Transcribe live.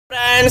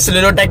Friends,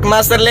 LULU Tech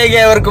Masterലേക്ക്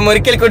ഏവർക്കും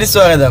ഒരിക്കൽ കൂടി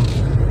സ്വാഗതം.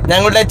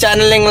 ഞങ്ങളുടെ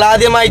ചാനൽ നിങ്ങൾ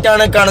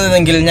ആദ്യമായിട്ടാണ്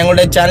കാണുന്നതെങ്കിൽ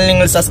ഞങ്ങളുടെ ചാനൽ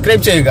നിങ്ങൾ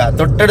സബ്സ്ക്രൈബ് ചെയ്യുക.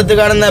 തൊട്ടടുത്ത്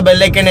കാണുന്ന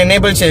ബെൽ ഐക്കൺ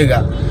എനേബിൾ ചെയ്യുക.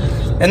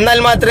 എന്നാൽ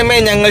മാത്രമേ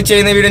ഞങ്ങൾ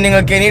ചെയ്യുന്ന വീഡിയോ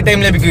നിങ്ങൾക്ക് എനി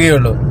ടൈം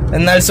ലഭിക്കുകയുള്ളൂ.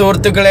 എന്നാൽ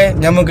സുഹൃത്തുക്കളെ,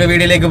 നമുക്ക്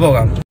വീഡിയോയിലേക്ക്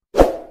പോകാം.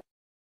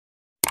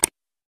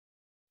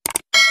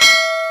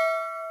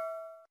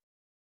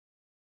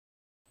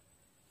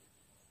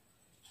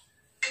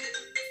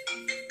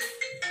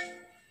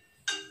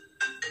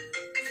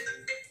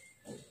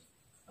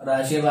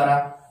 റാശി പറ,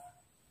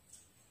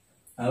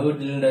 ആ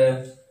വീട്ടിലുണ്ട്.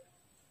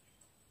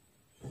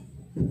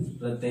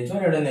 പ്രത്യേകിച്ച്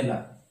പരിപാടിയൊന്നുമില്ല.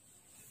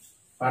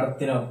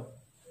 പടത്തിനോ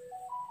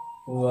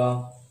പോവാ?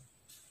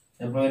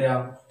 എപ്പോ വരാ?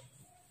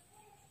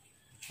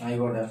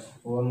 ആയിക്കോട്ടെ,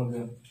 പോവാ.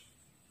 നമുക്ക്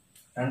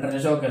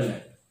 2:30 ഷോക്കല്ലേ?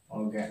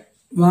 ഓക്കെ.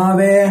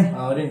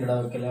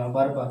 അവരുണ്ടോ വെക്കല്ലേ?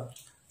 പറപ്പാ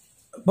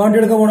പാട്ടി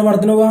എടുക്കാൻ പോണ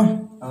പടത്തിന് പോവാ.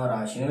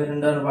 റാഷിന്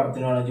വരുന്നുണ്ട്.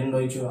 പടത്തിന് പോണോ?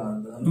 ചോദിച്ചു.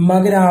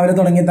 ഉമ്മാക്ക് രാവിലെ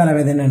തുടങ്ങിയ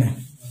തലവേദനയാണ്.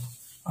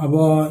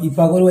 അപ്പൊ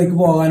ഇപ്പൊക്കെ ഒരു വൈക്ക്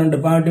പോകാനുണ്ട്.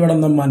 പാട്ടി ഇവിടെ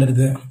ഉമ്മാന്റെ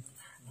അടുത്ത്.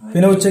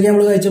 പിന്നെ ഉച്ചയ്ക്ക്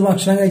നമ്മള് കഴിച്ച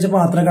ഭക്ഷണം കഴിച്ച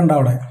പാത്രമൊക്കെ ഉണ്ട്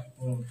അവിടെ.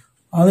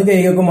 അത്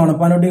കേക്കൊക്കെ വേണം.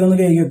 പാനോട്ടിക്ക് ഒന്ന്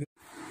കേക്ക് വെക്കും.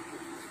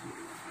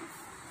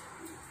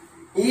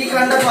 ഈ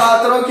കണ്ട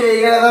പാത്രം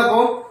കേക്കണതപ്പോ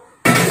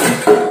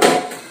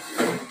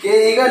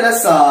കേക്കല്ല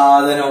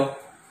സാധനം.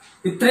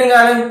 ഇത്രയും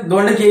കാലം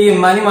ഇതുകൊണ്ട് കേക്ക്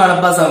ഇമ്മാനി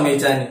മണപ്പാ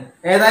സമ്മതിച്ചാന്.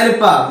 ഏതായാലും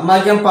ഇപ്പാ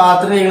അമ്മാക്ക് ഞാൻ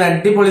പാത്രം കഴിക്കണ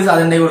അടിപൊളി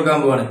സാധനം ഉണ്ടാക്കി കൊടുക്കാൻ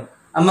പോവാണ്.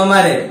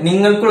 അമ്മമാരെ,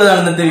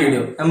 നിങ്ങൾക്കുള്ളതാണ് ഇന്നത്തെ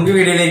വീഡിയോ. നമുക്ക്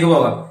വീഡിയോയിലേക്ക്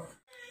പോകാം.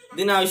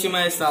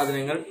 ഇതിനാവശ്യമായ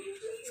സാധനങ്ങൾ: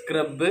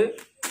 സ്ക്രബ്,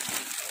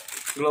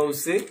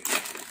 ഗ്ലൗസ്,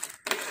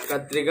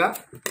 കത്രിക,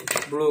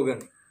 ഗ്ലൂഗൺ.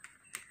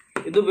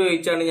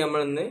 ഇതുപയോഗിച്ചാണ്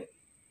നമ്മൾ ഇന്ന്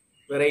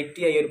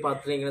വെറൈറ്റി ആയി ഒരു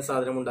പാത്രം ഇങ്ങനെ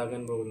സാധനം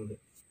ഉണ്ടാക്കാൻ പോകുന്നത്.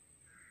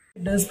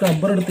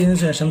 സ്ക്രബ്ബർ എടുത്തതിന്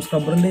ശേഷം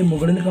സ്ക്രബ്ബറിന്റെ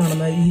മുകളിൽ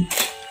കാണുന്ന ഈ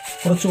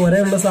കുറച്ച്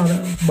ഒരയുള്ള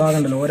ഭാഗം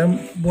ഉണ്ടല്ലോ, ഒരം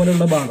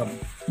പോലെയുള്ള ഭാഗം,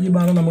 ഈ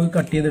ഭാഗം നമുക്ക്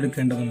കട്ട്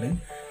ചെയ്തെടുക്കേണ്ടതുണ്ട്.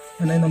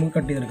 അല്ലെങ്കിൽ നമുക്ക്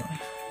കട്ട് ചെയ്തെടുക്കാം.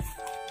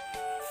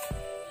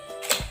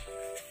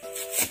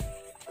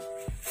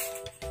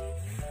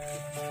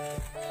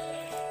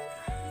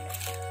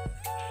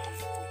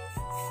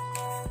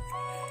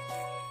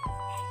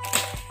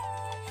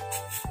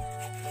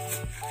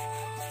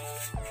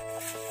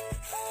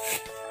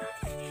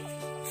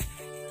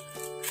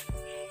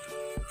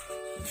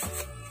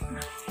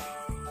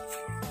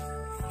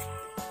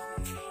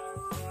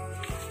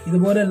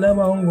 ഇതുപോലെ എല്ലാ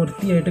ഭാഗവും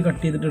വൃത്തിയായിട്ട് കട്ട്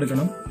ചെയ്തിട്ട്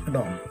എടുക്കണം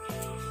കേട്ടോ.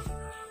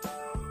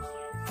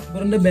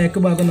 സ്ക്രബ്ബറിന്റെ ബാക്ക്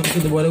ഭാഗം നമുക്ക്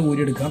ഇതുപോലെ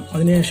ഊരിയെടുക്കാം.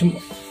 അതിനുശേഷം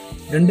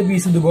 2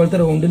 പീസ് ഇതുപോലത്തെ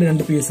റൗണ്ടിൽ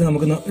 2 പീസ്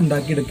നമുക്ക്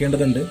ഉണ്ടാക്കി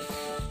എടുക്കേണ്ടതുണ്ട്.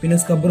 പിന്നെ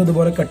സ്ക്രബ്ബർ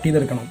ഇതുപോലെ കട്ട്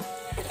ചെയ്തെടുക്കണം.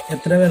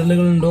 എത്ര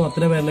വിരലുകളുണ്ടോ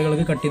അത്ര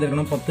വിരലുകൾക്ക് കട്ട്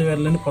ചെയ്തെടുക്കണം. 10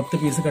 വിരലിന്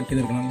 10 പീസ് കട്ട്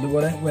ചെയ്തെടുക്കണം.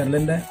 ഇതുപോലെ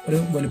വിരലിന്റെ ഒരു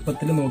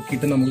വലുപ്പത്തിൽ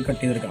നോക്കിയിട്ട് നമുക്ക്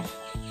കട്ട് ചെയ്തെടുക്കണം.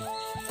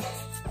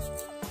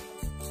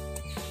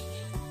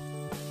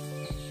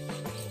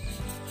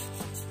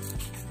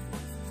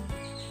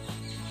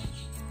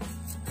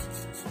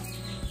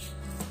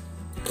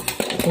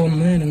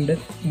 ഒന്ന്, 2,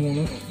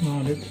 3,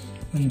 4,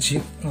 5, 6,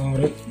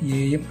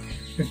 7,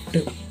 8,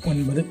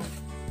 9,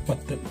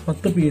 10.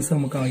 10 പീസ്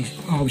നമുക്ക്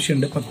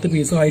ആവശ്യമുണ്ട്. 10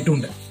 പീസ്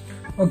ആയിട്ടുണ്ട്.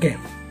 ഓക്കെ.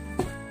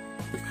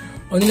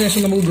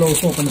 അതിനുശേഷം നമുക്ക്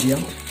ഗ്ലൗസ് ഓപ്പൺ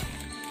ചെയ്യാം.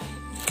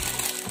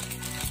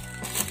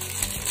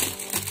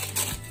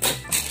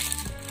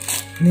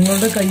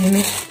 നിങ്ങളുടെ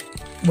കയ്യിന്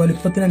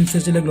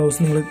വലുപ്പത്തിനനുസരിച്ചുള്ള ഗ്ലൗസ്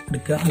നിങ്ങൾ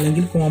എടുക്കുക.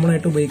 അല്ലെങ്കിൽ കോമൺ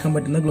ആയിട്ട് ഉപയോഗിക്കാൻ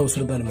പറ്റുന്ന ഗ്ലൗസ്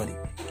എടുത്താലും മതി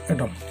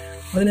കേട്ടോ.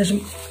 അതിനുശേഷം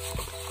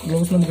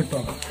ഗ്ലൗസ് നമുക്ക് ഇട്ട്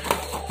നോക്കാം.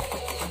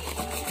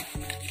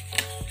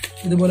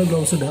 ഇതുപോലെ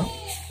ഗ്ലൗസ് ഇടുക.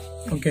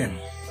 ഓക്കെ.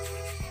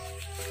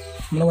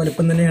 നമ്മളെ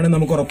വലുപ്പം തന്നെയാണ്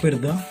നമുക്ക്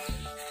ഉറപ്പുവരുത്തുക.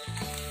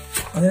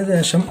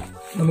 അതിനുശേഷം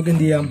നമുക്ക്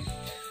എന്ത് ചെയ്യാം?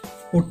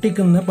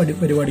 ഒട്ടിക്കുന്ന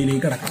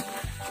പരിപാടിയിലേക്ക് കടക്കാം.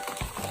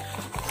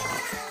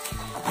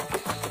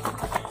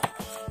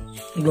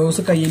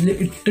 ഗ്ലൗസ് കയ്യിൽ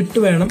ഇട്ടിട്ട്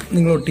വേണം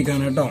നിങ്ങൾ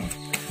ഒട്ടിക്കാൻ കേട്ടോ.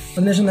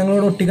 അതിനുശേഷം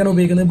ഞങ്ങളോട് ഒട്ടിക്കാൻ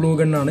ഉപയോഗിക്കുന്നത് ഗ്ലൂ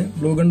ഗണ്ണാണ്.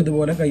 ഗ്ലൂ ഗൺ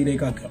ഇതുപോലെ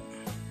കയ്യിലേക്ക് ആക്കുക.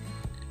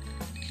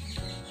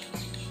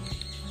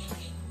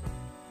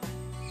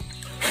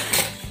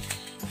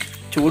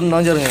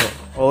 ചൂടുണ്ടാവും. ചെറുങ്ങനെ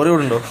ഓരോ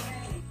ചൂടുണ്ടോ?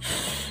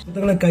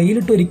 സുഹൃത്തുക്കളെ,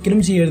 കയ്യിലിട്ട് ഒരിക്കലും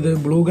ചെയ്യരുത്.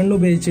 ബ്ലൂ ഗണ്ണ്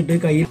ഉപയോഗിച്ചിട്ട്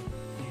കയ്യിൽ.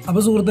 അപ്പൊ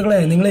സുഹൃത്തുക്കളെ,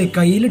 നിങ്ങൾ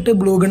കയ്യിലിട്ട്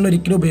ബ്ലൂ ഗണ്ണ്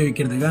ഒരിക്കലും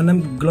ഉപയോഗിക്കരുത്. കാരണം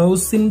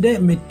ഗ്ലൗസിന്റെ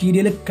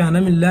മെറ്റീരിയൽ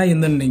കനമില്ല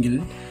എന്നുണ്ടെങ്കിൽ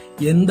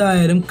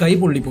എന്തായാലും കൈ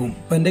പൊള്ളിപ്പോവും.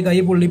 അപ്പൊ എന്റെ കൈ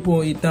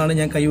പൊള്ളിപ്പോയിട്ടാണ്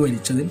ഞാൻ കൈ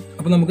വലിച്ചത്.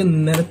 അപ്പൊ നമുക്ക്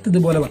നിലത്ത്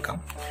ഇതുപോലെ വെക്കാം.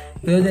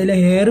 അതിലെ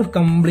ഹെയർ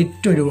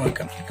കംപ്ലീറ്റ്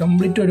ഒഴിവാക്കാം.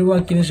 കംപ്ലീറ്റ്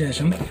ഒഴിവാക്കിയതിന്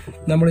ശേഷം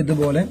നമ്മൾ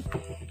ഇതുപോലെ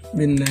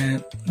പിന്നെ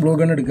ബ്ലൂ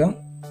ഗണ്ണ് എടുക്കാം.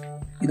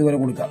 ഇതുപോലെ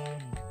കൊടുക്കാം.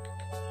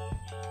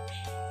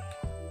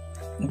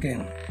 ഓക്കെ.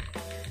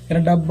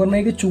 കാരണം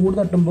ഡബ്ബറിലേക്ക് ചൂട്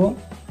തട്ടുമ്പോൾ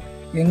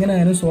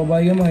എങ്ങനെയായാലും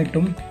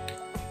സ്വാഭാവികമായിട്ടും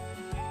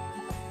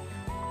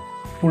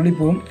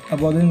പൊള്ളിപ്പോവും.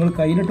 അപ്പോൾ അത് നിങ്ങൾ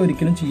കയ്യിലിട്ട്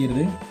ഒരിക്കലും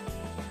ചെയ്യരുത്.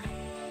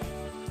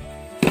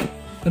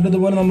 എന്നിട്ട്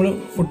ഇതുപോലെ നമ്മൾ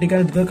ഒട്ടിക്കാൻ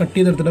എടുത്ത് കട്ട്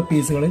ചെയ്തെടുത്തിട്ട്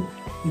പീസുകൾ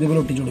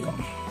ഇതുപോലെ ഒട്ടിച്ചു കൊടുക്കാം.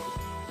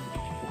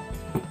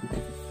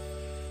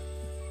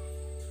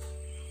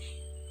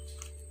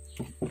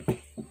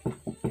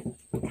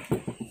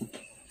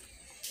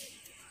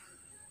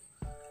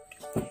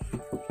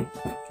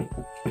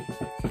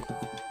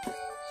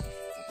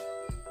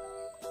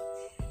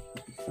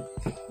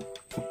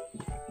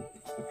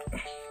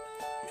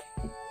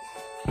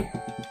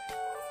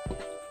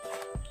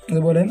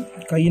 അതുപോലെ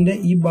കൈയിൻ്റെ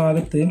ഈ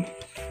ഭാഗത്ത്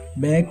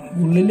ബാക്ക്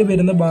ഉള്ളിൽ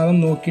വരുന്ന ഭാഗം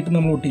നോക്കിയിട്ട്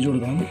നമ്മൾ ഒട്ടിച്ചു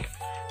കൊടുക്കണം.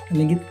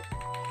 അല്ലെങ്കിൽ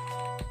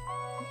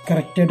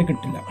കറക്റ്റായിട്ട്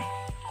കിട്ടില്ല.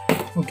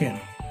 ഓക്കെ,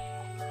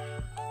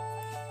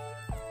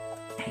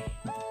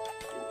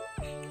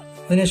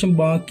 അതിനുശേഷം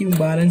ബാക്കി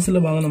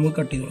ബാലൻസുള്ള ഭാഗം നമുക്ക്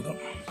കട്ട് ചെയ്ത് കൊടുക്കാം.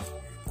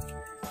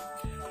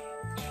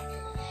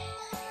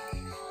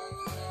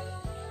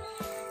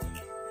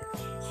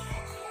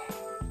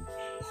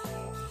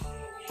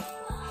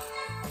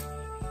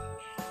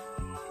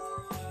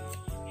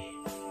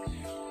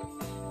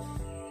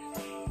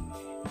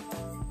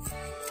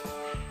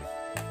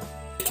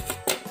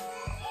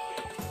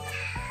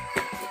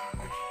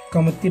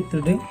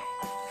 കമത്തിയെടുത്തിട്ട്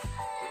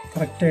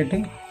കറക്റ്റായിട്ട്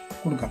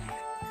കൊടുക്കാം.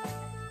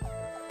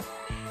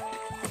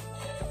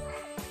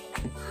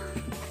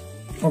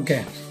 ഓക്കെ,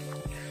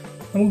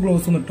 നമുക്ക്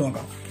ഗ്ലൗസ് ഒന്ന് ഇട്ട്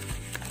നോക്കാം.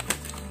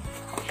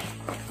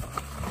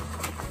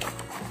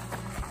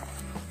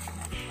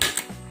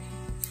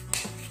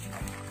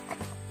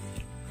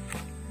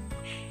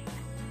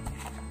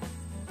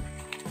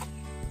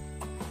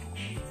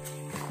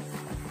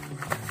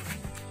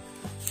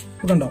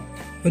 കണ്ടോ,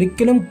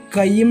 ഒരിക്കലും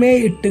കൈമേ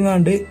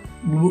ഇട്ടുങ്ങാണ്ട്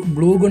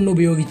ബ്ലൂ ഗൺ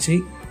ഉപയോഗിച്ച്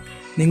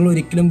നിങ്ങൾ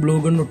ഒരിക്കലും ബ്ലൂ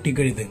ഗൺ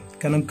ഒട്ടിക്കരുത്.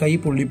 കാരണം കൈ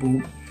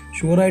പൊള്ളിപ്പോവും,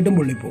 ഷുവറായിട്ടും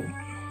പൊള്ളിപ്പോവും.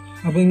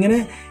 അപ്പോൾ ഇങ്ങനെ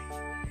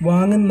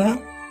വാങ്ങുന്ന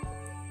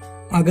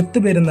അകത്ത്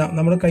വരുന്ന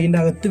നമ്മുടെ കൈയിൻ്റെ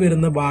അകത്ത്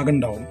വരുന്ന ഭാഗം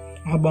ഉണ്ടാവും,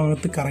 ആ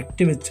ഭാഗത്ത്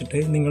കറക്റ്റ് വെച്ചിട്ട്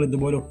നിങ്ങൾ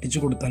ഇതുപോലെ ഒട്ടിച്ച്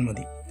കൊടുത്താൽ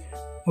മതി.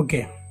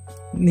 ഓക്കെ,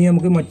 ഇനി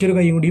നമുക്ക് മറ്റൊരു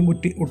കൈ കൂടിയും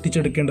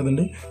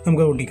ഒട്ടിച്ചെടുക്കേണ്ടതുണ്ട്.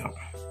 നമുക്കത് ഒട്ടിക്കാം.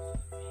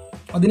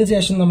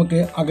 അതിനുശേഷം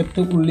നമുക്ക്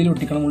അകത്ത് ഉള്ളിൽ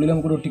ഒട്ടിക്കണം. ഉള്ളിൽ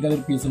നമുക്ക് ഒട്ടിക്കാൻ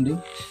ഒരു പീസ് ഉണ്ട്.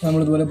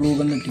 നമ്മളിതുപോലെ ബ്ലൂ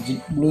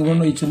ഗൺ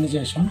ഒഴിച്ചതിന്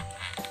ശേഷം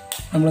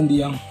നമ്മൾ എന്ത്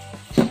ചെയ്യാം,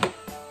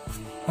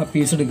 ആ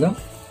പീസ് എടുക്കുക,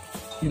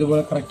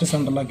 ഇതുപോലെ കറക്റ്റ്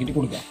സെൻറ്ററിലാക്കിയിട്ട്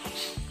കൊടുക്കുക.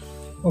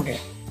 ഓക്കെ,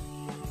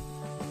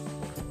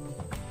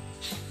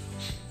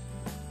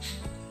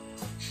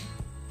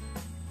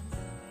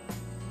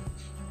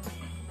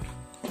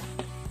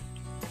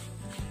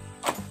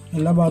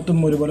 എല്ലാ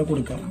ഭാഗത്തും ഒരുപോലെ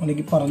കൊടുക്കാം,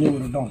 അല്ലെങ്കിൽ പറഞ്ഞു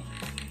പോരും കേട്ടോ.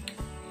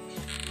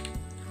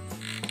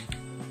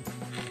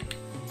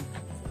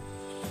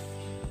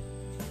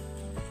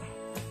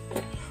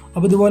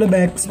 അപ്പോൾ ഇതുപോലെ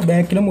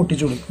ബാക്കിലും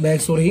ഒട്ടിച്ചു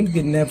കൊടുക്കും.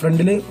 പിന്നെ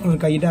ഫ്രണ്ടിൽ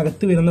കൈയുടെ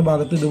അകത്ത് വരുന്ന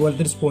ഭാഗത്ത്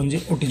ഇതുപോലത്തെ ഒരു സ്പോഞ്ച്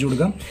ഒട്ടിച്ചു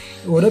കൊടുക്കാം.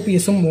 ഓരോ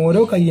പീസും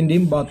ഓരോ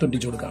കൈയിൻ്റെയും ഭാഗത്ത്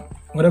ഒട്ടിച്ചു കൊടുക്കാം,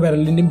 ഓരോ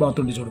വിരലിൻ്റെയും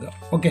ഭാഗത്ത് ഒട്ടിച്ചു കൊടുക്കാം.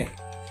 ഓക്കെ,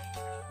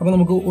 അപ്പോൾ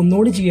നമുക്ക്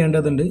ഒന്നുകൂടി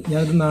ചെയ്യേണ്ടതുണ്ട്.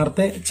 ഞാനത്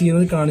നേരത്തെ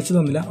ചെയ്യുന്നത് കാണിച്ചു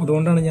തന്നില്ല,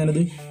 അതുകൊണ്ടാണ്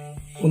ഞാനത്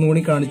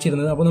ഒന്നുകൂടി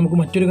കാണിച്ചിരുന്നത്. അപ്പോൾ നമുക്ക്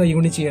മറ്റൊരു കൈ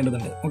കൂടി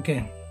ചെയ്യേണ്ടതുണ്ട്. ഓക്കെ,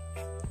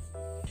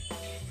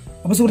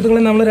 അപ്പോൾ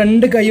സുഹൃത്തുക്കളെ, നമ്മൾ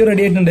 2 കൈയും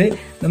റെഡി ആയിട്ടുണ്ട്.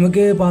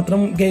 നമുക്ക്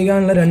പാത്രം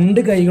കഴുകാനുള്ള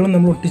 2 കൈകളും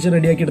നമ്മൾ ഒട്ടിച്ച്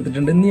റെഡിയാക്കി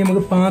എടുത്തിട്ടുണ്ട്. ഇനി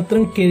നമുക്ക്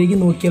പാത്രം കഴുകി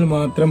നോക്കിയാൽ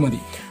മാത്രം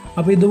മതി.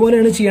 അപ്പോൾ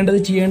ഇതുപോലെയാണ് ചെയ്യേണ്ടത്.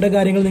 ചെയ്യേണ്ട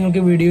കാര്യങ്ങൾ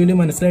നിങ്ങൾക്ക് വീഡിയോയിൽ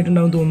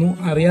മനസ്സിലായിട്ടുണ്ടാവും തോന്നുന്നു.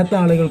 അറിയാത്ത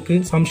ആളുകൾക്ക്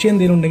സംശയം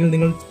എന്തെങ്കിലും ഉണ്ടെങ്കിൽ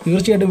നിങ്ങൾ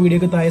തീർച്ചയായിട്ടും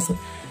വീഡിയോക്ക് താഴെ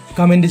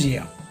കമൻറ്റ്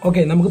ചെയ്യാം.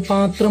 ഓക്കെ, നമുക്ക്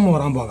പാത്രം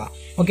മോറാൻ പോകാം.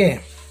 ഓക്കെ,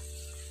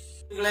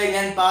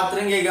 ഞാൻ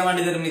പാത്രം കഴുകാൻ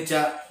വേണ്ടി നിർമ്മിച്ച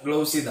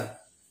ഗ്ലൗസ് ഇതാ,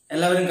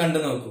 എല്ലാവരും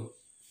കണ്ടു നോക്കൂ.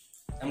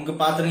 നമുക്ക്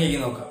പാത്രം കഴുകി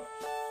നോക്കാം.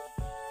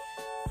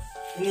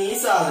 ഇനി ഈ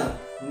സാധനം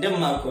എന്റെ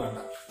അമ്മക്ക് വേണ്ട.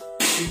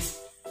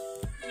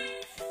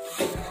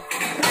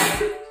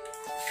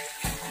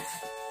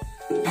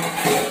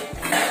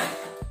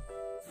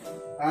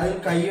 ആദ്യം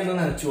കൈ ഒന്ന്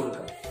നനച്ചു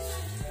കൊടുക്കാം.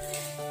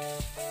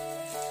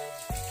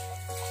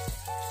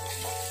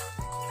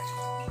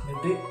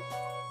 എന്നിട്ട്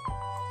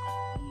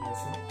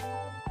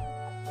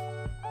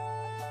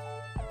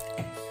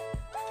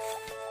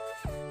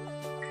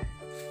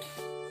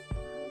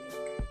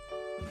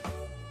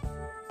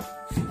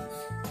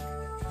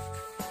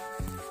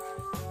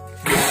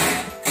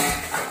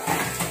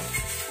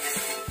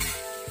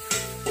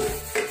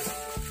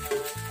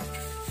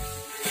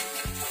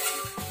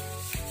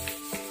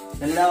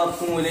എല്ലാ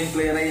വക്കും മൂലയും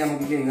ക്ലിയർ ആയി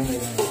നമുക്ക് കേൾക്കാൻ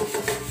കഴിയുന്നു.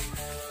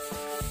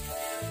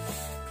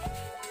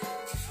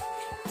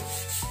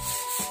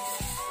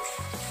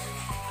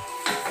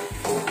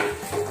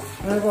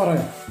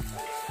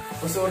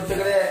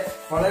 സുഹൃത്തുക്കളെ,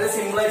 വളരെ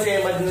സിമ്പിളായി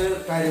ചെയ്യാൻ പറ്റുന്ന ഒരു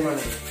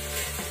കാര്യമാണ്.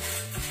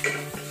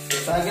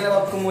 സകല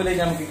വക്കും മൂലയും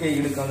നമുക്ക്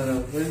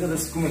കൈയെടുക്കാവുന്നതാണ്, ഒരു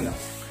റിസ്ക്കുമില്ല.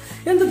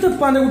 എന്തൊക്കെ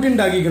പനകുട്ടി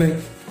ഉണ്ടാക്കിക്കണേ,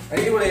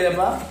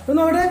 അടിപൊളിയല്ലപ്പാ.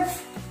 നോടെ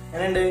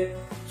എന്നുണ്ട്,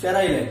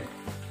 ഷെയറായില്ലേ?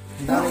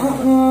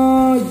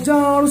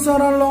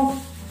 സാറാണല്ലോ.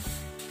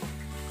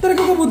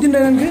 ഇത്രക്കൊക്കെ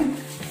ബുദ്ധിണ്ടായി ഞങ്ങൾക്ക്.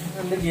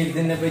 എന്റെ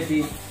ഗിൽഡിനെ പറ്റി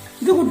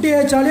ഇത് കുട്ടിയെ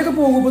ചളിയൊക്കെ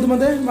പോകും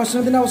പൊതുമത്തെ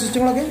ഭക്ഷണത്തിന്റെ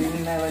അവശിഷ്ടങ്ങളൊക്കെ.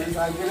 പിന്നെ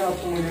സകല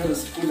വക്കും മൂലയും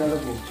റിസ്ക് ഇല്ലാതെ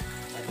പോകും.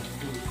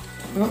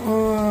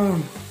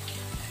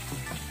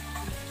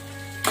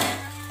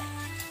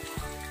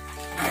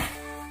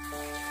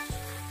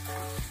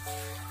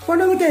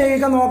 പണ്ടൊന്ന്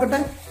കേൾക്കാൻ നോക്കട്ടെ,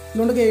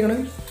 ഇതുകൊണ്ട് കേൾക്കണേ.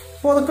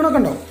 പൊതക്കണൊക്കെ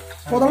ഉണ്ടോ?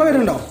 പൊതള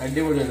വരുന്നുണ്ടോ?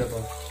 അടിപൊളിയല്ലോ.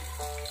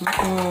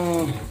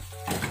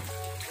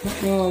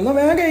 എന്നാ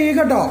വേഗം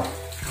കേൾക്കട്ടോ.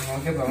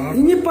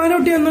 ഇനി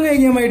പനൊട്ടി ഒന്നും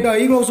കഴിക്കാൻ വേണ്ടിട്ടോ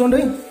ഈ ഗ്ലൗസ് കൊണ്ട്.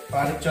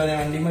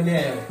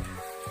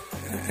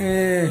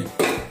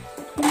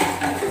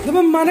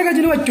 ഇതിപ്പോ മന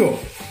കച്ചിന് പറ്റുമോ?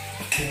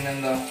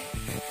 പിന്നെന്താ,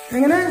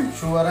 എങ്ങനെ?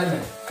 ഷുഗറല്ലേ?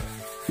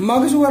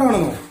 ഉമ്മാക്ക് ഷുഗർ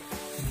ആണെന്നോ?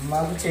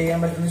 ഉമ്മാക്ക് ചെയ്യാൻ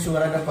പറ്റുന്ന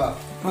ഷുഗറല്ലപ്പാ.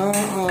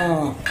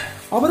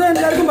 അപ്പൊ ഇത്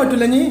എല്ലാവർക്കും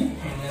പറ്റൂല. ഇനി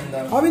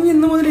അപ്പൊ ഇനി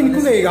ഇന്ന് മുതൽ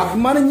എനിക്കും കഴിയുക,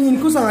 ഉമ്മാനെ ഇനി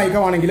എനിക്കും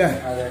സഹായിക്കാവാണെങ്കിലേ.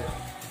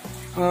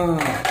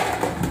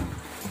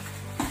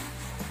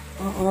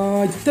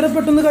 ഇത്ര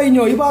പെട്ടെന്ന്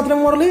കഴിഞ്ഞോ ഈ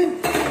പാത്രം മോറല്?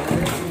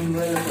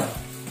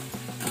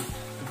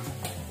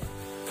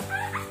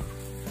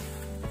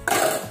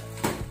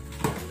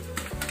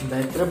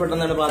 എത്ര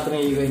പെട്ടെന്നാണ് പാത്രം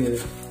കഴുകി കഴിഞ്ഞത്.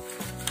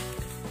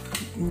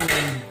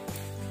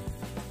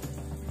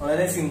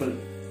 വളരെ സിമ്പിൾ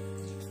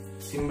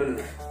സിമ്പിൾ.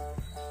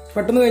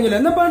 പെട്ടെന്ന് കഴിഞ്ഞില്ല.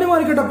 എന്നാ പാടി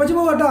മാറിക്കട്ടെ, അപ്പച്ചി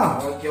പോകട്ടാ.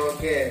 Okay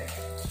okay.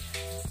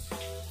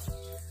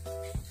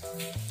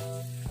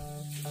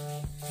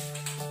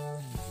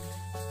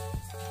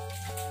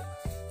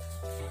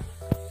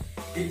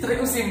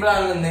 ഇത്രയ്ക്കും സിമ്പിൾ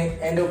ആണെന്ന്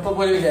എന്റെ ഉപ്പ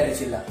പോലും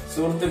വിചാരിച്ചില്ല.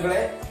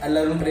 സുഹൃത്തുക്കളെ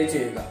എല്ലാവരും ട്രൈ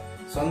ചെയ്യുക.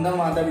 സ്വന്തം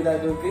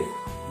മാതാപിതാക്കൾക്ക്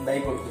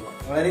ഉണ്ടായി കൊടുക്കുക.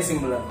 വളരെ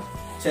സിമ്പിൾ ആണ്,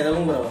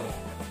 ചെലവും കുറവാണ്.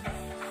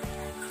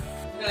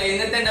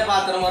 ഇന്നത്തെ എന്റെ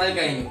പാത്രം മുറ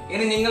കഴിഞ്ഞു.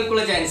 ഇനി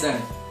നിങ്ങൾക്കുള്ള ചാൻസ്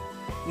ആണ്.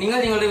 നിങ്ങൾ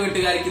നിങ്ങളുടെ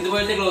വീട്ടുകാർക്ക്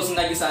ഇതുപോലത്തെ ഗ്ലൗസ്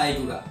ഉണ്ടാക്കി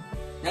സഹായിക്കുക.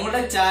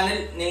 ഞങ്ങളുടെ ചാനൽ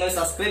നിങ്ങൾ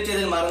സബ്സ്ക്രൈബ്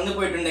ചെയ്താൽ മറന്നു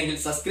പോയിട്ടുണ്ടെങ്കിൽ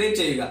സബ്സ്ക്രൈബ്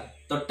ചെയ്യുക.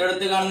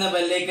 തൊട്ടടുത്ത് കാണുന്ന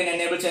ബെല്ലൈക്കൺ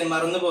എനേബിൾ ചെയ്യാൻ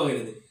മറന്നു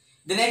പോകരുത്.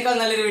 ഇതിനേക്കാൾ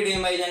നല്ലൊരു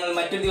വീഡിയോയുമായി ഞങ്ങൾ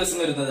മറ്റൊരു ദിവസം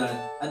വരുന്നതാണ്.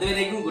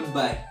 അതുവരേക്കും ഗുഡ്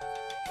ബൈ.